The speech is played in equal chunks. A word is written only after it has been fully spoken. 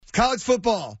college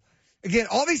football. Again,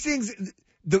 all these things,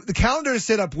 the calendar is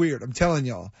set up weird, I'm telling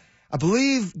y'all. I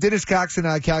believe Dennis Cox and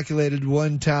I calculated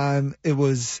one time it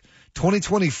was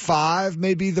 2025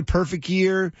 may be the perfect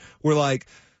year where, like,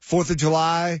 4th of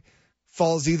July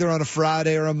falls either on a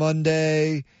Friday or a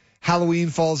Monday. Halloween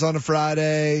falls on a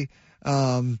Friday.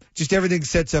 Just everything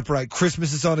sets up right.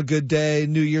 Christmas is on a good day.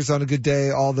 New Year's on a good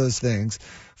day. All those things.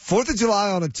 4th of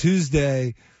July on a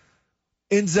Tuesday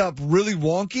ends up really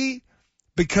wonky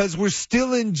because we're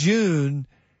still in June,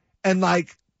 and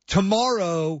like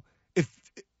tomorrow, if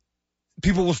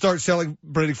people will start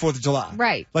celebrating 4th of July.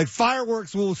 Right. Like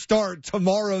fireworks will start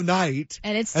tomorrow night.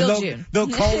 And it's still June. They'll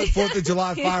call it 4th of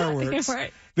July fireworks.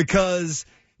 Right. Because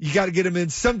you got to get them in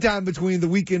sometime between the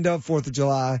weekend of 4th of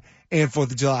July and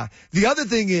 4th of July. The other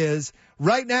thing is,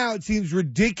 right now it seems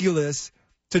ridiculous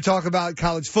to talk about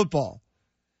college football.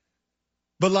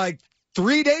 But like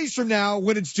 3 days from now,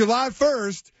 when it's July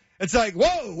 1st, it's like,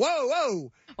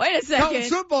 whoa. Wait a second. College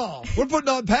football. We're putting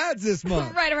on pads this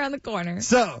month. Right around the corner.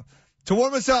 So, to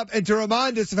warm us up and to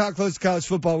remind us of how close to college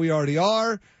football we already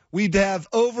are, we'd have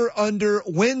over-under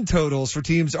win totals for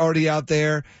teams already out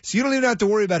there. So you don't even have to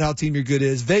worry about how team your good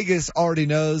is. Vegas already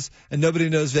knows, and nobody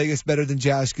knows Vegas better than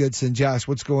Josh Goodson. Josh,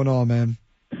 what's going on, man?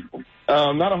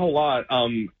 Not a whole lot.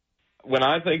 When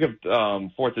I think of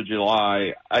 4th of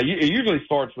July, it usually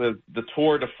starts with the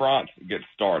Tour de France gets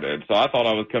started. So I thought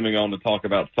I was coming on to talk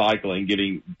about cycling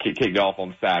getting kicked off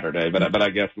on Saturday, but I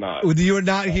guess not. You are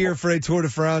not here for a Tour de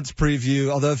France preview.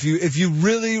 Although if you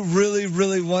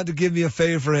really want to give me a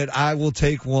favorite, I will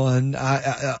take one.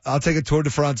 I'll take a Tour de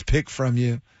France pick from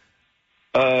you.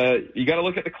 You got to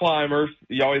look at the climbers.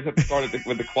 You always have to start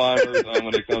with the climbers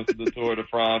when it comes to the Tour de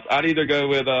France. I'd either go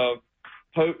with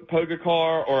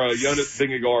Pogacar or Jonas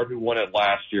Vingegaard, who won it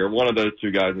last year. One of those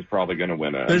two guys is probably going to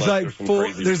win it. There's like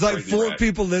four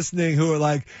people listening who are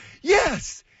like,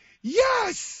 yes,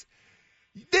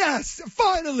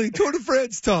 finally, Tour de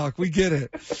France talk. We get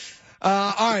it.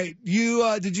 All right,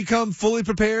 did you come fully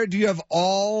prepared? Do you have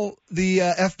all the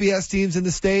FBS teams in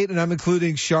the state? And I'm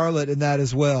including Charlotte in that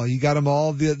as well. You got them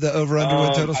all, the over-under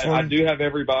win totals for I do have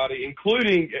everybody,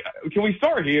 including, can we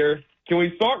start here? Can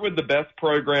we start with the best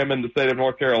program in the state of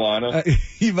North Carolina?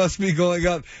 You must be going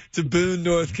up to Boone,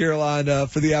 North Carolina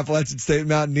for the Appalachian State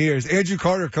Mountaineers. Andrew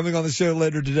Carter coming on the show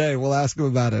later today. We'll ask him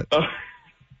about it.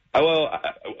 Well,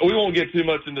 we won't get too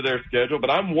much into their schedule, but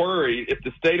I'm worried if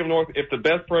the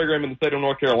best program in the state of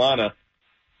North Carolina,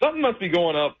 something must be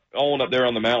going on up there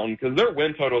on the mountain because their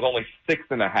win total is only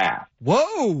 6.5.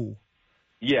 Whoa.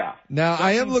 Yeah. Now,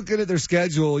 I am looking at their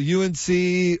schedule. UNC,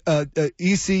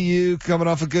 ECU coming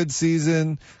off a good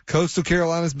season. Coastal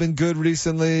Carolina's been good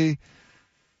recently.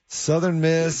 Southern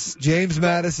Miss, James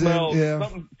Madison. Well, yeah.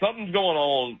 Something's going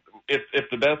on if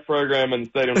the best program in the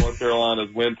state of North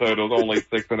Carolina's win total is only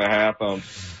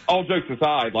 6.5. All jokes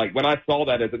aside, like when I saw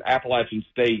that as an Appalachian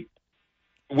State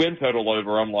win total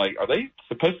over, I'm like, are they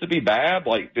supposed to be bad?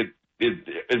 Like, are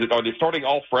they starting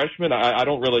all freshmen? I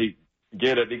don't really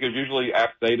get it because usually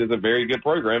App State is a very good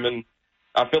program, and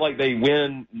I feel like they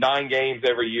win 9 games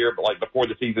every year, but like before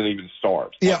the season even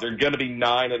starts. Yeah. Like they're going to be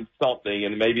 9 and something,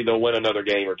 and maybe they'll win another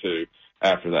game or two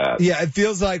after that. Yeah, it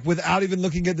feels like without even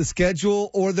looking at the schedule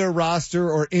or their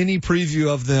roster or any preview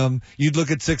of them, you'd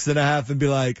look at 6.5 and be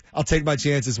like, I'll take my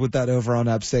chances with that over on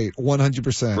App State,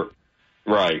 100%.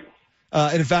 Right.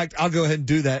 And in fact, I'll go ahead and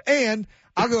do that. And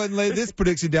I'll go ahead and lay this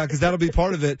prediction down because that'll be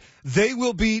part of it. They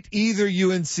will beat either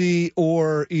UNC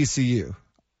or ECU.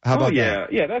 How about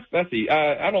that? Yeah, that's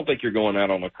I don't think you're going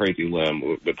out on a crazy limb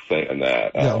with saying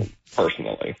that,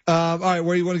 personally. All right,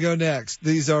 where do you want to go next?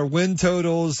 These are win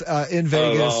totals in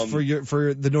Vegas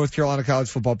for the North Carolina college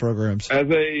football programs. As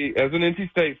an NC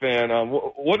State fan,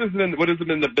 what has been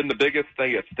the biggest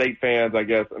thing at State fans? I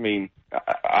guess. I mean,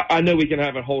 I know we can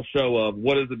have a whole show of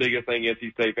what is the biggest thing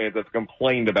NC State fans have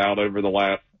complained about over the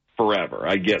last forever.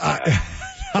 I get that.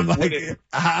 I'm like,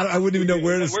 I wouldn't even know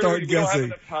where to start guessing. Don't have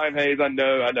enough time, Hayes. I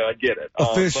know, I get it.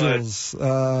 Officials.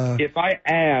 If I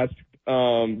ask,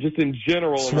 just in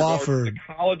general, in regards to the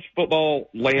college football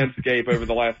landscape over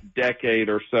the last decade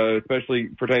or so, especially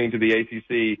pertaining to the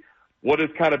ACC, what has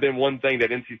kind of been one thing that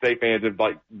NC State fans have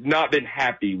not been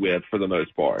happy with for the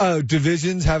most part? Oh,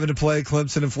 divisions, having to play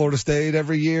Clemson and Florida State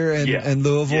every year, and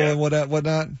Louisville and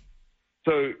whatnot.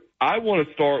 So I want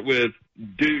to start with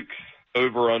Duke's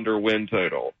over-under win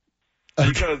total.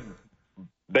 Because,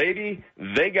 baby,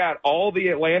 they got all the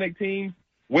Atlantic teams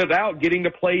without getting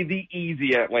to play the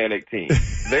easy Atlantic team.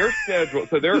 Their schedule,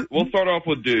 we'll start off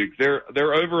with Duke.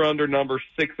 Their over-under number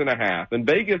 6.5. And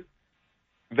Vegas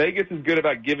is good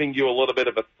about giving you a little bit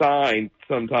of a sign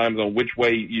sometimes on which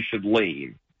way you should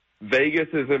lean. Vegas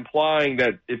is implying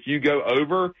that if you go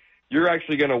over, you're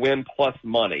actually going to win plus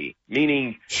money,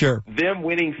 meaning sure, them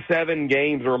winning 7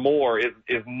 games or more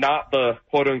is not the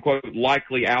quote-unquote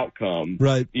likely outcome,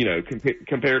 right?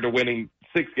 Compared to winning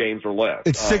 6 games or less.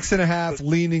 It's 6.5,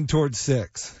 leaning towards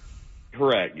 6.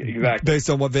 Correct, exactly. Based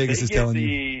on what Vegas is telling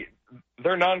you.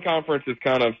 Their non-conference is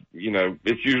kind of,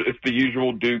 it's the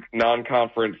usual Duke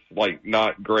non-conference, like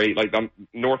not great, like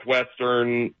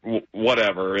Northwestern,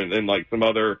 whatever, and like some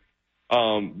other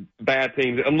bad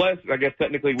teams, unless I guess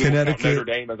technically we will count Notre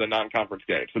Dame as a non-conference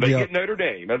game. So they get Notre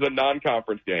Dame as a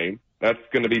non-conference game. That's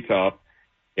going to be tough.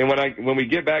 And when we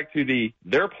get back to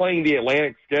they're playing the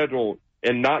Atlantic schedule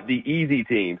and not the easy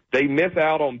teams. They miss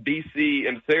out on BC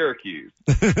and Syracuse.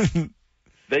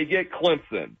 They get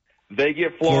Clemson. They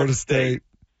get Florida State.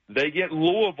 They get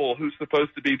Louisville, who's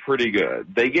supposed to be pretty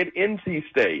good. They get NC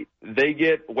State. They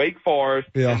get Wake Forest,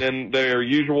 and then their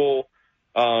usual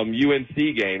UNC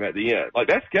game at the end. Like,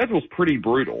 that schedule's pretty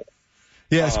brutal.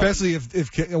 Yeah, especially if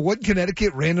wasn't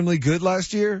Connecticut randomly good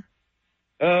last year?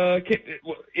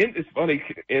 It's funny.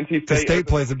 NC State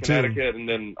plays them Connecticut, too. And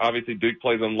then obviously Duke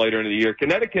plays them later in the year.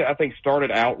 Connecticut, I think,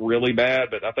 started out really bad,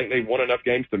 but I think they've won enough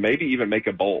games to maybe even make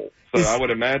a bowl. So I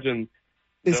would imagine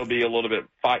they'll be a little bit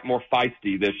more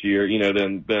feisty this year,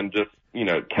 than just,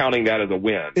 counting that as a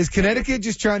win. Is Connecticut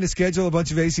just trying to schedule a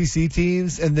bunch of ACC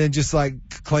teams and then just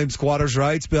like claim squatters'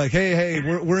 rights? Be like, hey,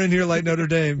 we're in here like Notre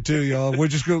Dame too, y'all. We're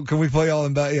just can we play all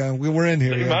in back? Yeah, we're in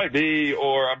here. It might be,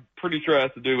 or I'm pretty sure it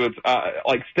has to do with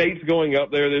like State's going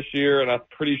up there this year, and I'm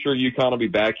pretty sure UConn will be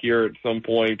back here at some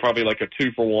point, probably like a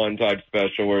 2-for-1 type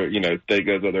special where State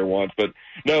goes up there once. But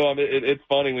no, it's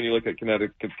funny when you look at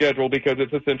Connecticut's schedule because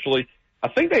it's essentially. I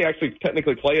think they actually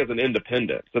technically play as an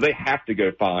independent, so they have to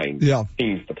go find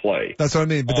teams to play. That's what I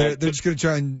mean. But they're just going to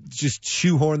try and just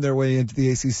shoehorn their way into the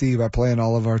ACC by playing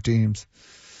all of our teams.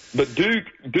 But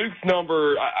Duke's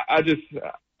number,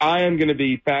 I am going to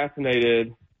be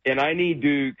fascinated, and I need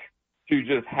Duke to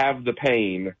just have the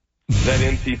pain that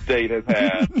NC State has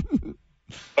had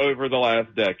over the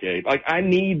last decade. Like, I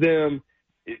need them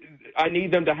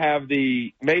to have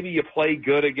maybe you play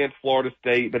good against Florida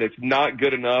State, but it's not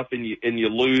good enough and you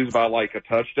lose by like a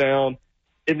touchdown.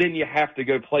 And then you have to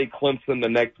go play Clemson the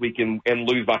next week and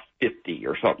lose by 50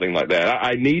 or something like that.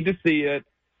 I need to see it.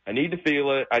 I need to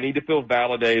feel it. I need to feel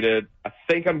validated. I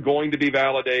think I'm going to be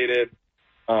validated.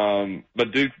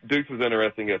 But Duke's was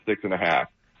interesting at 6.5.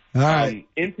 All right.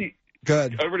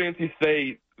 Good. Over to NC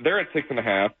State, they're at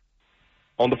 6.5.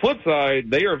 On the flip side,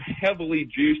 they are heavily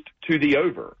juiced to the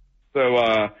over.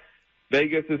 So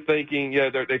Vegas is thinking,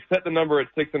 they've set the number at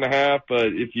 6.5, but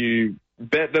if you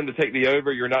bet them to take the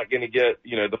over, you're not going to get,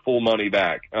 the full money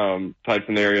back type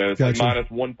scenario. It's like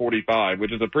minus 145,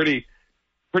 which is a pretty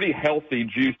healthy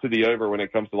juice to the over when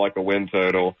it comes to like a win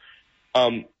total.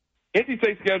 NC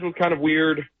State's schedule is kind of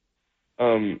weird.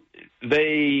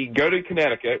 They go to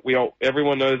Connecticut.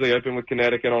 Everyone knows they open with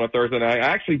Connecticut on a Thursday night. I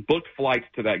actually booked flights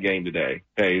to that game today,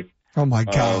 Dave. Oh my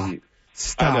God.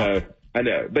 Stop. I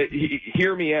know. But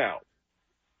hear me out.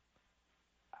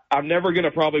 I'm never going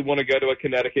to probably want to go to a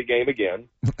Connecticut game again.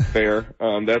 Fair.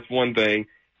 That's one thing.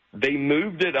 They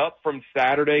moved it up from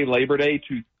Saturday Labor Day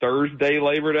to Thursday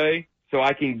Labor Day. So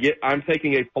I'm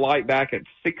taking a flight back at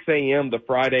 6 a.m. the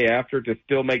Friday after to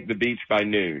still make the beach by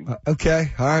noon.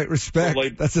 Okay. All right. Respect.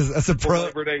 That's a pro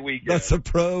Labor Day weekend. That's a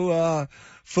pro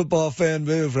football fan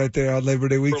move right there on Labor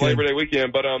Day weekend. For Labor Day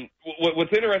weekend. But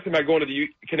what's interesting about going to the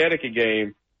Connecticut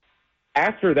game,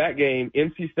 after that game,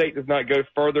 NC State does not go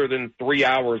further than 3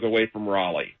 hours away from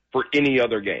Raleigh for any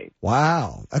other game.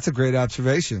 Wow. That's a great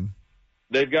observation.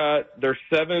 They've got their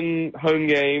 7 home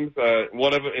games.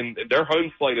 One of them, and their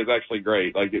home slate is actually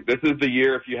great. Like, this is the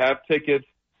year if you have tickets,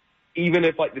 even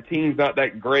if like the team's not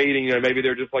that great, and maybe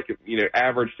they're just like a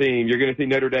average team, you're going to see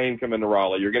Notre Dame come into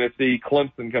Raleigh. You're going to see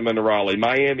Clemson come into Raleigh.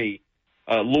 Miami,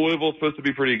 Louisville's supposed to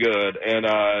be pretty good, and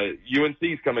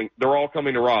UNC's coming. They're all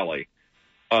coming to Raleigh.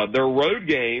 Their road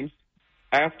games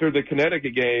after the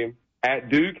Connecticut game at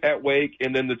Duke, at Wake,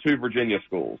 and then the 2 Virginia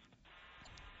schools.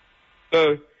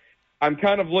 So I'm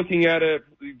kind of looking at it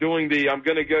I'm going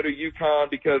to go to UConn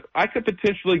because I could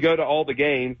potentially go to all the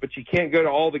games, but you can't go to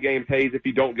all the games, Hayes, if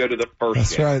you don't go to the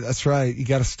first game. That's right. You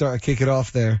got to kick it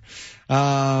off there.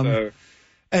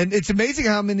 And it's amazing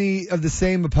how many of the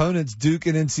same opponents Duke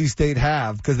and NC State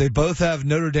have because they both have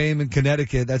Notre Dame and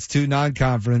Connecticut. That's 2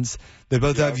 non-conference. They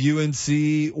both have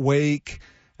UNC, Wake,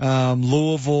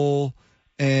 Louisville,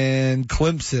 and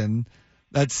Clemson.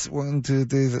 That's 1, 2,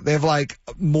 3. They have like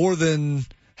more than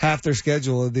half their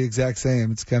schedule are the exact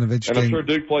same. It's kind of interesting. And I'm sure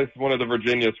Duke plays one of the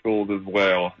Virginia schools as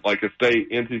well. Like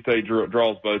NC State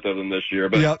draws both of them this year.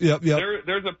 But yep.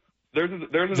 There's Theirs is a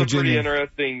Virginia. pretty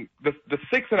interesting. The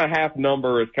 6.5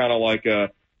 number is kind of like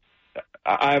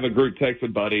I have a group text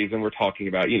with buddies, and we're talking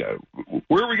about,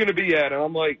 where are we going to be at? And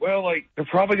I'm like, well, they're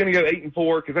probably going to go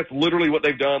 8-4 because that's literally what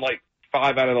they've done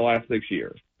 5 out of the last 6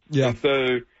 years. Yeah. And so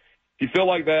if you feel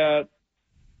like that,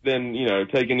 then,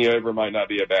 taking the over might not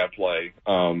be a bad play.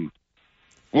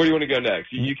 Where do you want to go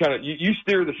next? You kind of you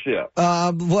steer the ship.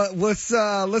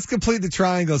 Let's complete the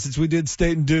triangle since we did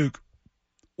State and Duke.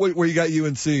 Where you got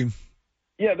UNC?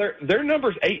 Yeah, their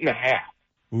number's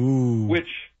 8.5. Ooh. Which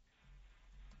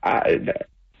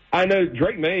I know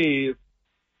Drake May is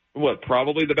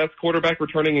probably the best quarterback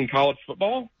returning in college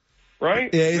football,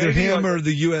 right? Yeah, either him or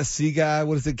the USC guy.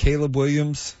 What is it, Caleb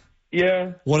Williams?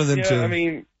 Yeah, one of them two. I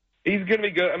mean, he's going to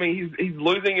be good. I mean, he's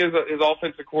losing his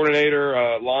offensive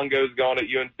coordinator. Longo's gone at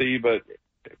UNC, but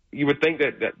you would think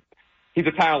that he's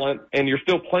a talent, and you're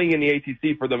still playing in the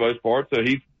ACC for the most part, so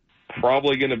he's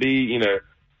probably going to be,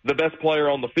 the best player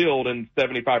on the field in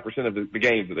 75% of the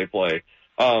games that they play.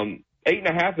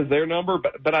 8.5 is their number,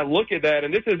 but I look at that,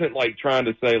 and this isn't trying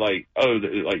to say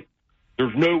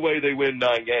there's no way they win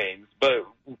 9 games. But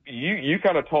you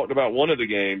kind of talked about one of the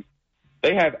games.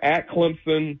 They have at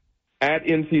Clemson, at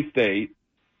NC State.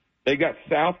 They got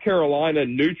South Carolina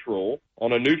neutral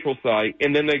on a neutral site,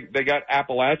 and then they got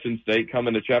Appalachian State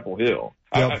coming to Chapel Hill.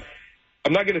 Yep.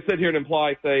 I'm not going to sit here and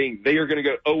imply saying they are going to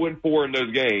go 0-4 in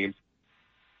those games,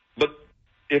 but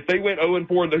if they went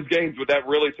 0-4 in those games, would that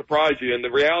really surprise you? And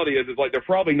the reality is they're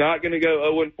probably not going to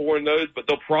go 0-4 in those, but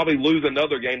they'll probably lose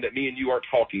another game that me and you aren't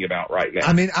talking about right now.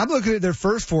 I mean, I'm looking at their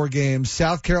first 4 games: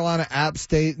 South Carolina, App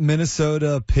State,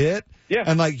 Minnesota, Pitt. Yeah.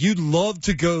 And you'd love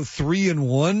to go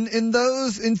 3-1 in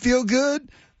those and feel good,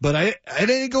 but it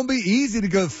ain't going to be easy to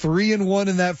go 3-1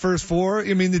 in that first 4.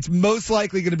 I mean, it's most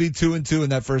likely going to be 2-2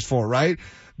 in that first 4, right?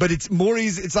 But it's more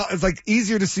easy. It's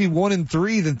easier to see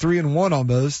 1-3 than 3-1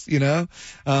 almost,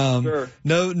 Sure.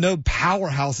 No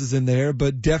powerhouses in there,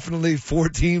 but definitely 4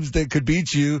 teams that could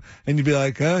beat you, and you'd be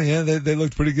like, oh yeah, they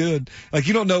looked pretty good.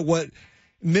 You don't know what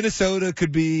Minnesota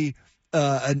could be.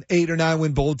 An 8 or 9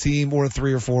 win bowl team or a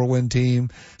 3 or 4 win team.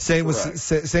 Same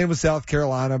with South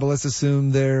Carolina, but let's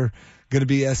assume they're going to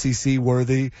be SEC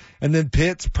worthy. And then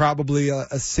Pitt's probably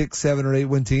a 6, 7, or 8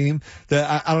 win team.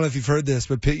 That I don't know if you've heard this,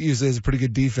 but Pitt usually has a pretty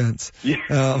good defense.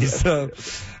 Yeah. So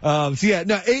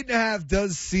 8.5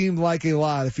 does seem like a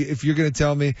lot. If you're going to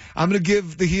tell me, I'm going to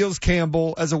give the Heels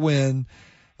Campbell as a win.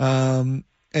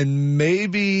 And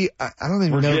maybe I don't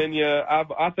even know. Virginia,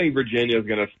 I think Virginia is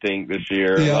going to stink this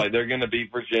year. Yeah. They're going to beat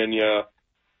Virginia.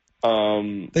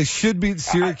 They should beat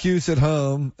Syracuse at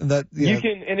home. And that you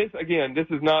can, and this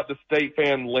is not the state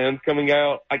fan lens coming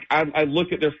out. I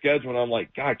look at their schedule and I'm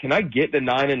like, God, can I get to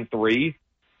 9-3?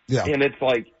 Yeah, and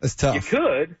it's tough. You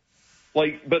could,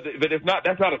 but it's not.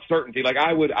 That's not a certainty.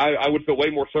 I would feel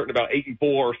way more certain about 8-4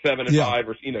 or 7-5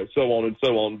 or so on and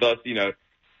so on. Thus,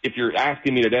 if you're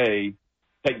asking me today,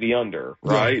 take the under,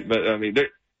 right? Yeah. But I mean,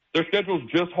 their schedule's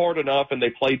just hard enough, and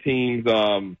they play teams.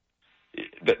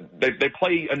 They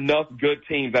play enough good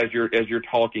teams as you're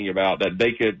talking about that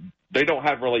they don't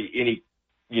have really any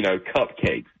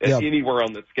cupcakes anywhere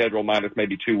on the schedule minus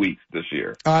maybe 2 weeks this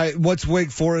year. All right, what's Wake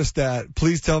Forest at?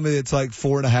 Please tell me it's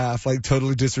 4.5.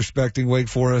 Totally disrespecting Wake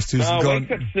Forest. Who's going?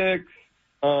 Wake's at 6.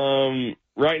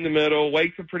 Right in the middle.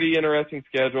 Wake's a pretty interesting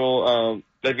schedule.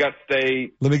 They've got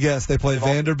State. Let me guess. They play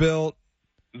Vanderbilt.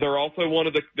 They're also one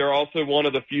of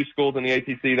the few schools in the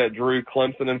ACC that drew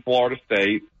Clemson and Florida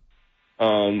State,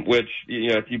 which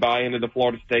if you buy into the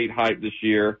Florida State hype this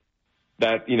year,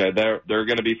 that they're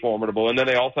going to be formidable. And then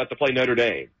they also have to play Notre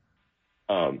Dame.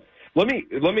 Let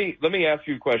me ask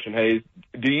you a question, Hayes.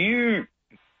 Do you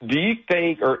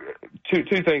think, or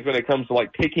two things when it comes to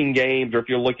picking games, or if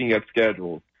you're looking at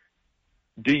schedules,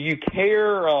 do you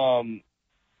care?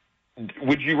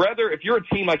 Would you rather, if you're a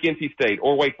team like NC State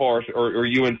or Wake Forest or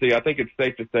UNC, I think it's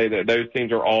safe to say that those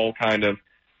teams are all kind of,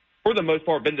 for the most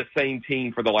part, been the same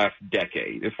team for the last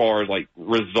decade as far as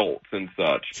results and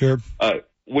such. Sure.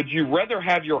 Would you rather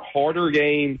have your harder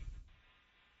games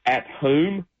at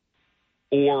home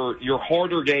or your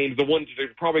harder games, the ones that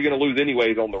you're probably going to lose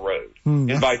anyways, on the road,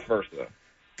 and vice versa?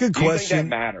 Good question. Do you think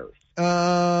that matters?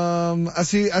 I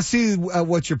see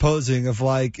what you're posing of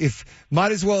if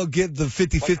might as well get the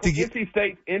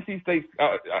 50-50. NC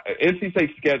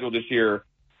State's schedule this year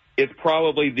is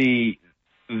probably the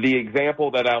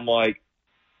example that I'm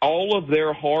all of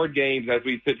their hard games as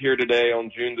we sit here today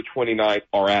on June the 29th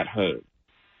are at home.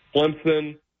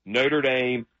 Clemson, Notre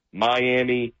Dame,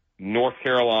 Miami, North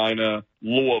Carolina,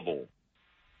 Louisville.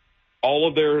 All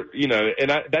of their, and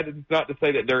that is not to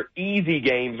say that their easy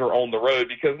games are on the road,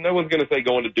 because no one's going to say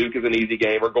going to Duke is an easy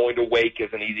game or going to Wake is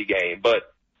an easy game.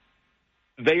 But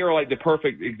they are like the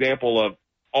perfect example of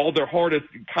all their hardest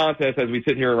contests as we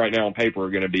sit here right now on paper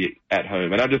are going to be at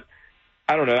home. And I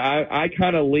don't know. I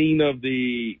kind of lean of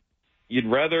you'd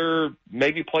rather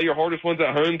maybe play your hardest ones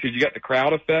at home because you got the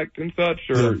crowd effect and such,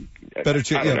 or better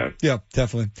chance. Yeah,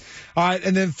 definitely. All right,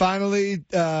 and then finally,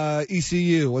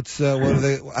 ECU. What are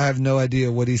they? I have no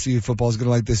idea what ECU football is going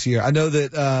to like this year. I know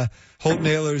that Holton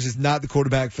Ahlers is not the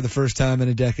quarterback for the first time in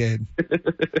a decade.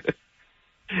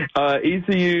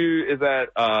 ECU is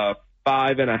at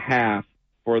 5.5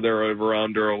 for their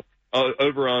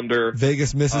over/under.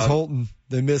 Vegas misses Holton.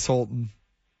 They miss Holton.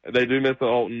 They do miss the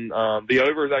Holton. The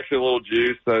over is actually a little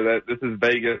juice, so that this is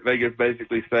Vegas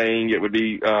basically saying it would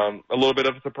be a little bit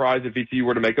of a surprise if ECU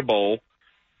were to make a bowl,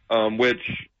 which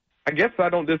I guess I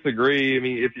don't disagree. I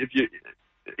mean,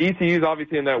 ECU is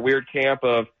obviously in that weird camp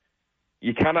of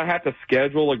you kind of have to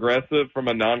schedule aggressive from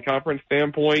a non-conference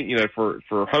standpoint, for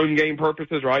home game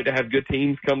purposes, right? To have good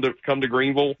teams come to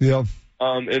Greenville, yeah,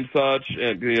 and such,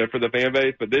 and for the fan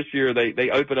base. But this year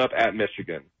they open up at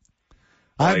Michigan.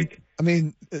 I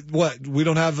mean, what? We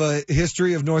don't have a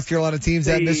history of North Carolina teams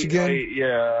at Michigan?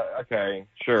 Yeah, okay,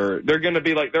 sure. They're going to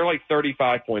be they're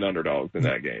 35-point underdogs in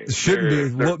that game. Shouldn't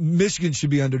be. Well, Michigan should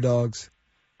be underdogs.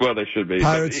 Well, they should be.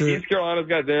 East Carolina's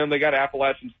got them. They got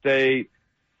Appalachian State.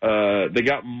 They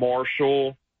got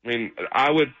Marshall. I mean,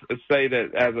 I would say that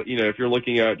if you're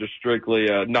looking at just strictly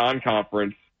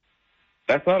non-conference,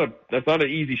 that's not an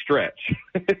easy stretch.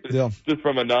 Yeah. Just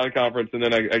from a non-conference, and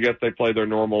then I guess they play their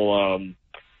normal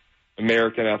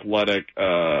American athletic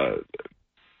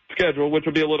schedule, which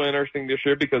will be a little interesting this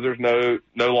year because there's no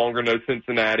longer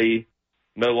Cincinnati,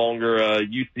 no longer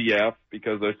UCF,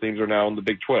 because those teams are now in the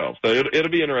Big 12. So it'll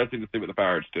be interesting to see what the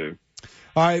Pirates do.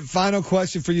 All right, final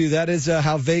question for you. That is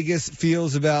how Vegas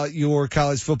feels about your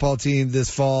college football team this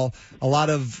fall. A lot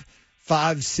of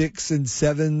 5, 6, and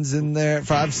 7s in there.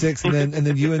 5, 6, and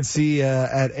then UNC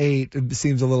at 8. It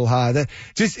seems a little high.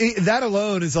 That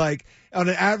alone is like on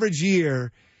an average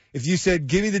year. If you said,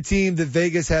 give me the team that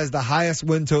Vegas has the highest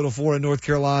win total for in North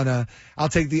Carolina, I'll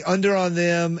take the under on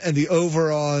them and the over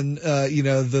on,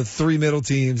 the 3 middle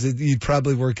teams. You'd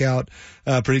probably work out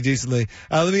pretty decently.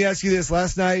 Let me ask you this.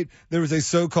 Last night, there was a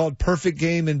so-called perfect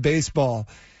game in baseball.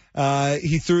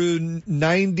 He threw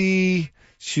 90 –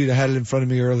 I had it in front of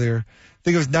me earlier. I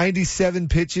think it was 97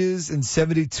 pitches, and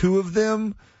 72 of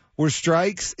them were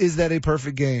strikes. Is that a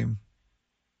perfect game?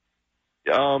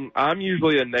 I'm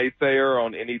usually a naysayer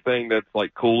on anything that's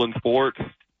like cool in sports.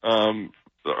 Or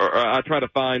I try to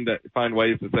find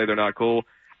ways to say they're not cool.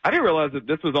 I didn't realize that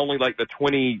this was only like the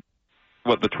 24th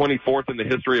in the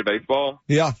history of baseball.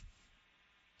 Yeah.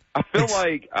 I feel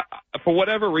like, for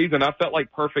whatever reason, I felt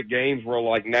like perfect games were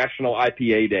like National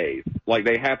IPA days. Like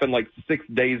they happen like 6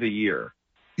 days a year.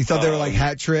 You thought they were like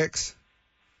hat tricks?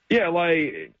 Yeah,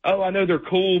 I know they're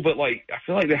cool, but I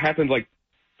feel like they happen like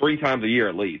 3 times a year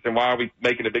at least. And why are we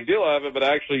making a big deal out of it? But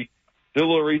I actually did a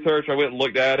little research. I went and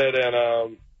looked at it,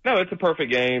 and no, it's a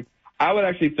perfect game. I would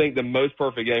actually think the most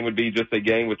perfect game would be just a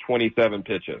game with 27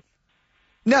 pitches.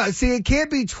 No, see, it can't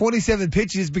be 27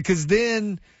 pitches because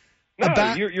then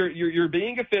you're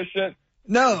being efficient.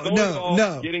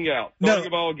 No. Getting out. Throwing the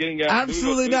ball, getting out.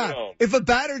 Absolutely not. If a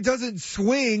batter doesn't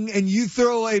swing and you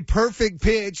throw a perfect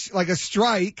pitch like a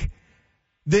strike,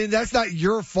 then that's not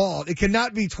your fault. It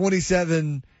cannot be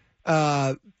 27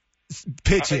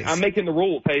 pitches. I'm making the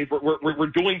rules, Hayes. We're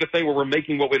doing the thing where we're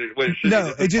making what it should be.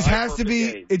 No, it just has to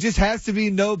be. Game. It just has to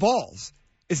be no balls.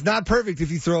 It's not perfect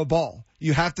if you throw a ball.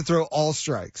 You have to throw all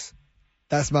strikes.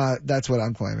 That's what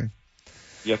I'm claiming.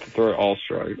 You have to throw all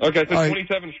strikes. Okay, so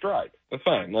 27 strikes. That's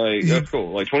fine. That's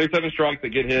cool. 27 strikes that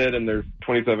get hit, and there's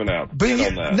 27 outs.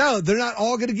 But no, they're not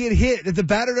all going to get hit. If the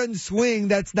batter doesn't swing,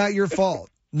 that's not your fault.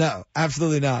 No,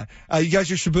 absolutely not. You got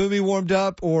your shaboomi warmed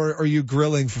up, or are you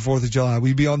grilling for 4th of July? Will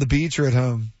you be on the beach or at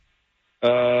home?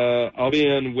 I'll be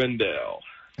in Wendell.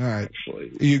 All right.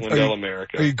 Actually, Wendell,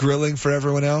 America. Are you grilling for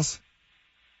everyone else?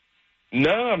 No,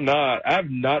 I'm not.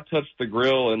 I've not touched the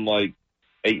grill in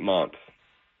 8 months.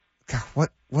 God,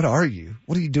 what are you?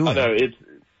 What are you doing? I know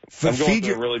I'm going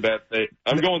through a really bad stage.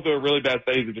 I'm going through a really bad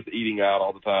stage of just eating out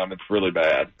all the time. It's really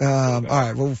bad. All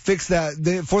right, well, fix that.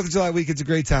 The 4th of July weekend's a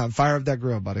great time. Fire up that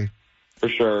grill, buddy. For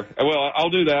sure. Well,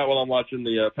 I'll do that while I'm watching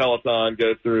the Peloton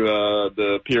go through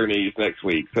the Pyrenees next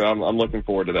week. So I'm looking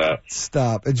forward to that.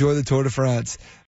 Stop. Enjoy the Tour de France.